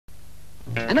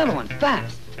Another one,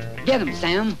 fast. Get him,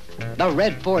 Sam. The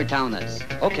red Ford Taunus.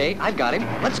 Okay, I've got him.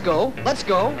 Let's go. Let's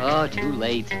go. Oh, too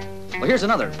late. Well, here's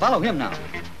another. Follow him now.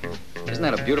 Isn't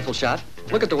that a beautiful shot?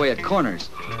 Look at the way it corners.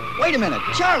 Wait a minute.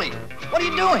 Charlie, what are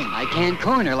you doing? I can't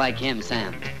corner like him,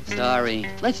 Sam. Sorry.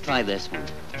 Let's try this one.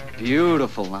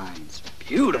 Beautiful lines.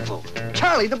 Beautiful.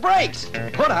 Charlie, the brakes.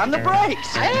 Put on the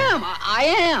brakes.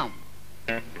 I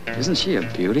am. Isn't she a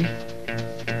beauty?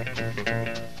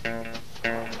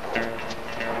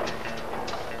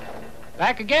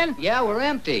 Back again? Yeah, we're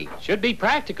empty. Should be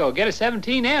practical. Get a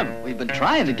 17m. We've been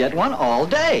trying to get one all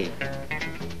day.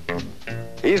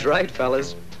 He's right,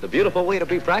 fellas. The beautiful way to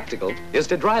be practical is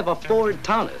to drive a Ford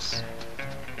Taunus.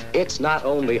 It's not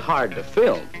only hard to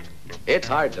film, it's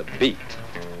hard to beat.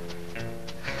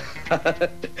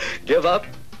 Give up?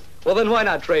 Well, then why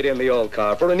not trade in the old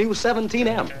car for a new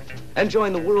 17M and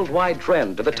join the worldwide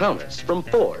trend to the Taunus from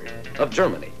Ford of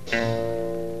Germany?